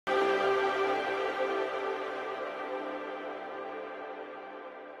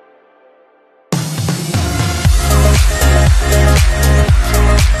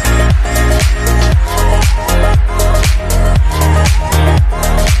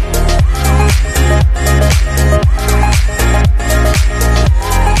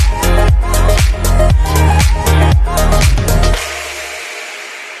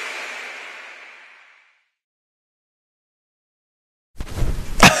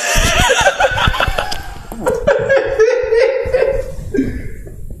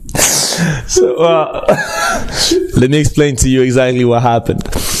let me explain to you exactly what happened.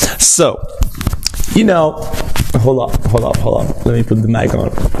 So, you know, hold up. Let me put the mic on.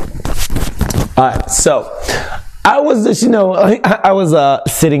 Alright, so I was just, you know, I was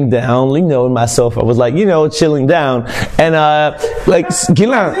sitting down, you know, in my sofa. I was like, you know, chilling down, and like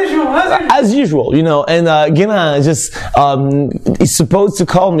Gilan, as usual, you know, and Gilan just is supposed to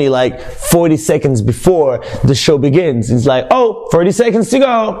call me like 40 seconds before the show begins. He's like, oh, 40 seconds to go.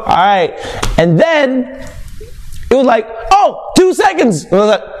 All right, and then it was like, oh, 2 seconds. And I was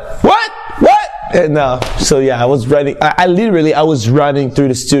like, what? And so yeah, I was running. I literally was running through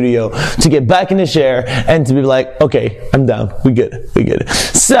the studio to get back in the chair and to be like, okay, I'm down. We good.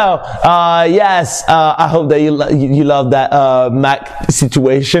 So yes, I hope that you love that Mac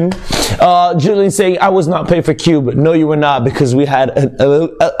situation. Julian saying I was not paid for Cube. No, you were not, because we had a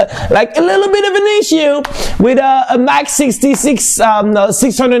little bit of an issue with a Mac 666,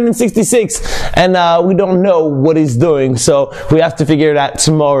 and we don't know what he's doing. So we have to figure it out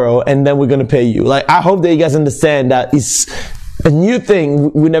tomorrow, and then we're gonna pay you. Like, I hope that you guys understand that it's a new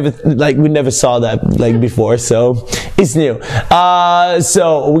thing. We never saw that like before, so it's new.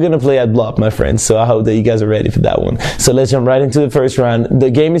 So we're gonna play at Blop, my friends. So I hope that you guys are ready for that one. So let's jump right into the first round. The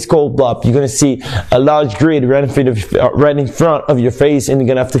game is called Blop. You're gonna see a large grid right in front of your face, and you're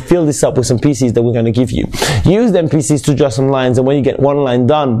gonna have to fill this up with some pieces that we're gonna give you. Use them pieces to draw some lines, and when you get one line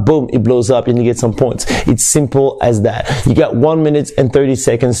done, boom, it blows up and you get some points. It's simple as that. You got 1 minute and 30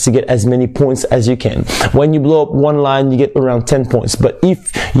 seconds to get as many points as you can. When you blow up one line, you get around 10 points. But if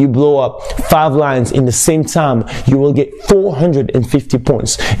you blow up 5 lines in the same time, you will get 450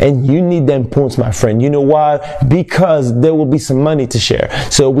 points. And you need them points, my friend. You know why? Because there will be some money to share.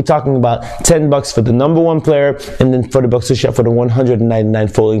 So we're talking about $10 for the #1 player, and then $40 to share for the 199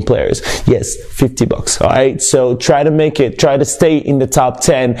 following players. Yes, $50. All right. So try to make it. Try to stay in the top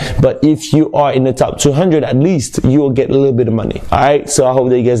 10. But if you are in the top 200, at least you will get a little bit of money. All right. So I hope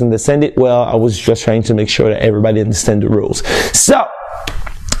that you guys understand it. Well, I was just trying to make sure that everybody understands the rules. So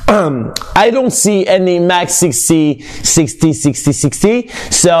I don't see any max 60, 60.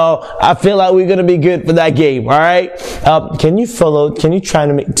 So I feel like we're gonna be good for that game. All right. Can you try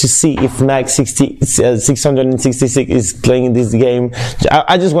to see if max 666 is playing in this game?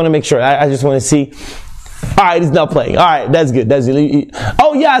 I just want to make sure. I just want to see. All right, he's not playing. All right, that's good.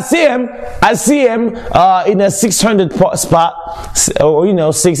 Oh yeah, I see him in a 600 spot. Oh, you know,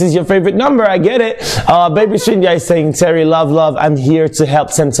 6 is your favorite number. I get it. Baby Strinja is saying, Terry, love. I'm here to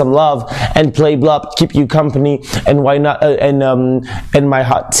help send some love and play Blop, keep you company, and why not? And my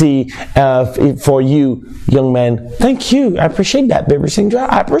hot tea for you, young man. Thank you. I appreciate that, Baby Strinja.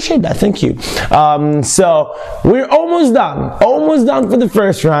 I appreciate that. Thank you. So we're almost done for the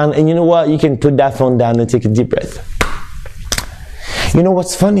first round. And you know what? You can put that phone down and take a deep breath. You know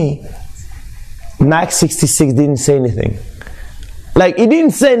what's funny? Max 66 didn't say anything. Like, he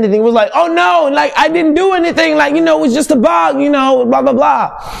didn't say anything. It was like, oh no, like, I didn't do anything. Like, you know, it was just a bug, you know, blah, blah,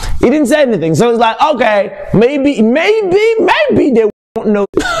 blah. He didn't say anything. So it's like, okay, maybe they won't know.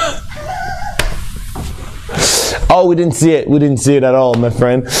 Oh, we didn't see it. We didn't see it at all, my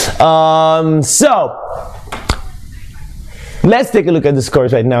friend. So let's take a look at the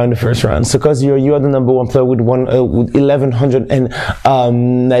scores right now in the first round. So, because you are the #1 player with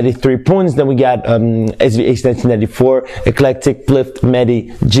 1,193 points. Then we got SVH 1994, Eclectic, Plift,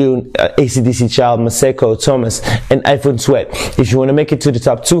 Medi, June, ACDC Child, Maseko, Thomas, and iPhone Sweat. If you want to make it to the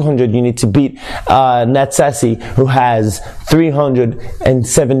top 200, you need to beat Nat Sassy, who has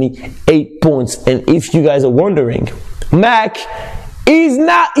 378 points. And if you guys are wondering, Mac is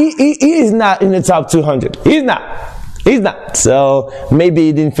not in the top 200. He's not. So maybe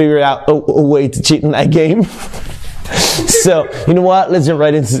he didn't figure out a way to cheat in that game. So you know what? Let's jump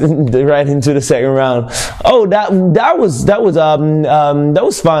right into the second round. Oh, that was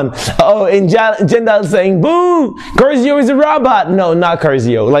fun. Oh, and Jendal saying, "Boo! Curzio is a robot." No, not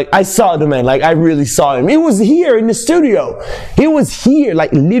Curzio. Like, I saw the man. Like, I really saw him. He was here in the studio. He was here,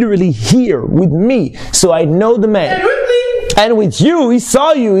 like literally here with me. So I know the man. And with you, he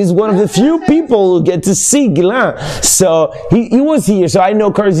saw you. He's one of the few people who get to see Guilain. So he was here. So I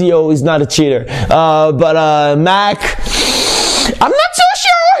know Curzio is not a cheater. But Mac, I'm not so sure.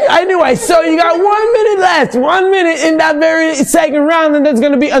 Anyway, so you got 1 minute left. 1 minute in that very second round, and there's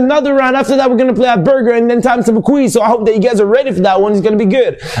going to be another round. After that, we're going to play a burger and then time to have a quiz. So I hope that you guys are ready for that one. It's going to be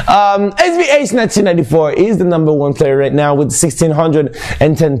good. SVH 1994 is the #1 player right now with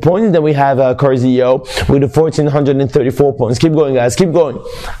 1,610 points. Then we have Curzio with 1,434 points. Keep going, guys. Keep going.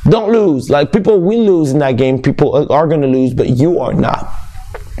 Don't lose. Like, people will lose in that game. People are going to lose, but you are not.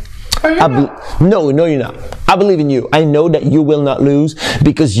 No, you're not. I believe in you. I know that you will not lose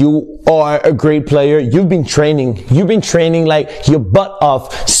because you are a great player. You've been training like your butt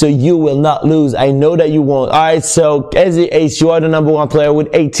off, so you will not lose. I know that you won't. All right, so as the ace, you are the number one player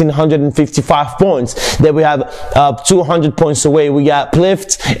with 1,855 points. Then we have 200 points away. We got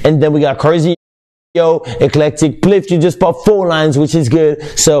Plift, and then we got Crazy. Eclectic. Plift, you just popped 4 lines, which is good.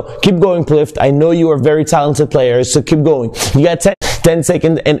 So keep going, Plift. I know you are a very talented player, so keep going. You got 10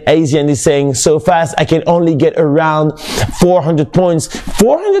 seconds, and Asian is saying, so fast, I can only get around 400 points.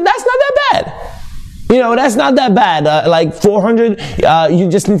 400, that's not that bad. You know, that's not that bad. Like 400, you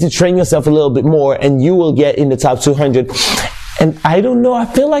just need to train yourself a little bit more, and you will get in the top 200. And I don't know, I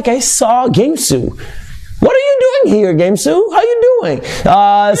feel like I saw GameSu. What are you doing here, GameSu? How you doing?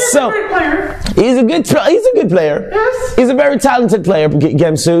 He's a good player. Yes. He's a very talented player,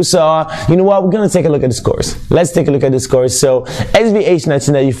 GameSu. So, you know what? We're going to take a look at the scores. Let's take a look at the scores. So,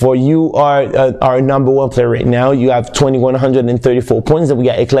 SVH1994, you are our number one player right now. You have 2,134 points. Then we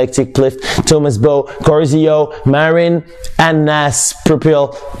got Eclectic, Plift, Thomas Bo, Corzio, Marin, Annas,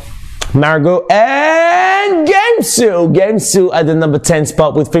 Propil, Margot, and GameSu. GameSu at the number 10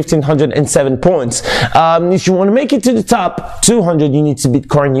 spot with 1,507 points. If you want to make it to the top 200, you need to beat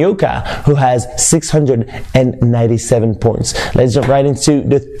Kornioka, who has 697 points. Let's jump right into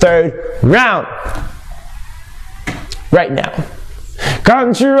the third round. Right now.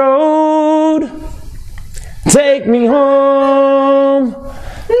 Country road, take me home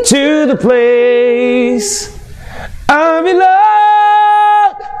to the place I belong.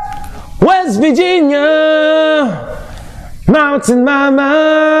 West Virginia, Mountain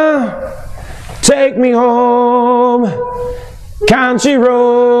Mama, take me home, country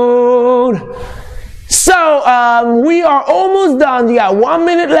road. So, we are almost done. You got 1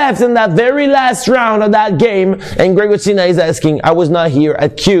 minute left in that very last round of that game. And Gregotina is asking, I was not here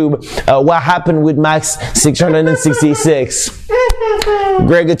at Cube. What happened with Max 666?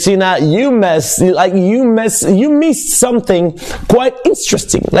 Gregotina, you missed something quite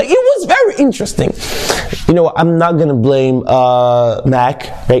interesting. Like, it was very interesting. You know, I'm not gonna blame,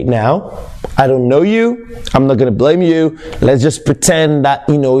 Mac right now. I don't know you. I'm not gonna blame you. Let's just pretend that,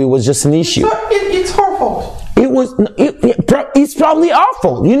 you know, it was just an issue. It's our fault. It's probably our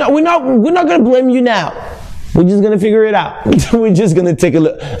fault. You know, we're not gonna blame you now. We're just gonna figure it out. We're just gonna take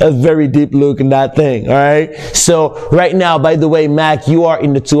a very deep look in that thing. All right. So right now, by the way, Mac, you are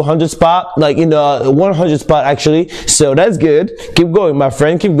in the 200 spot, like in the 100 spot actually. So that's good. Keep going, my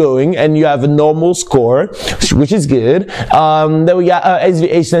friend. Keep going, and you have a normal score, which is good. Then we got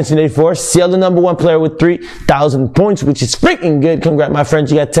SVH1984, still the number one player with 3,000 points, which is freaking good. Congrats, my friend.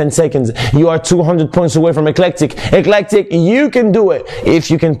 You got 10 seconds. You are 200 points away from Eclectic. Eclectic, you can do it if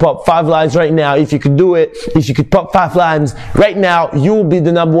you can pop 5 lines right now. If you could do it. If you could pop 5 lines right now, you will be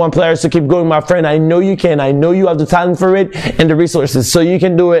the number one player. So keep going, my friend. I know you can. I know you have the talent for it and the resources. So you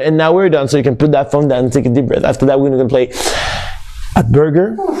can do it. And now we're done. So you can put that phone down and take a deep breath. After that, we're going to play at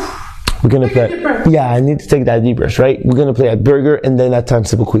Burger. We're going to play. Yeah, I need to take that deep breath, right? We're going to play at Burger and then that time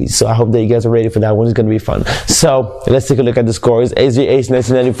simple quiz. So I hope that you guys are ready for that one. It's going to be fun. So let's take a look at the scores.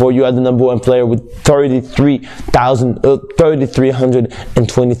 SVH1994, you are the number one player with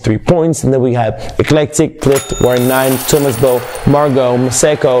 3,323 points. And then we have Eclectic, Plift, Warren 9, Thomas Bo, Margot,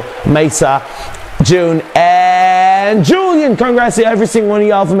 Maseko, Mesa, June, and Julian. Congrats to every single one of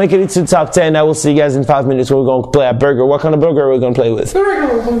y'all for making it to the top 10. I will see you guys in 5 minutes. We're going to play at Burger. What kind of burger are we going to play with? The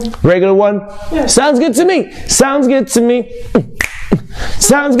regular one. Regular one? Yeah. Sounds good to me. Sounds good to me.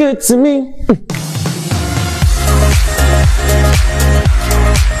 Sounds good to me.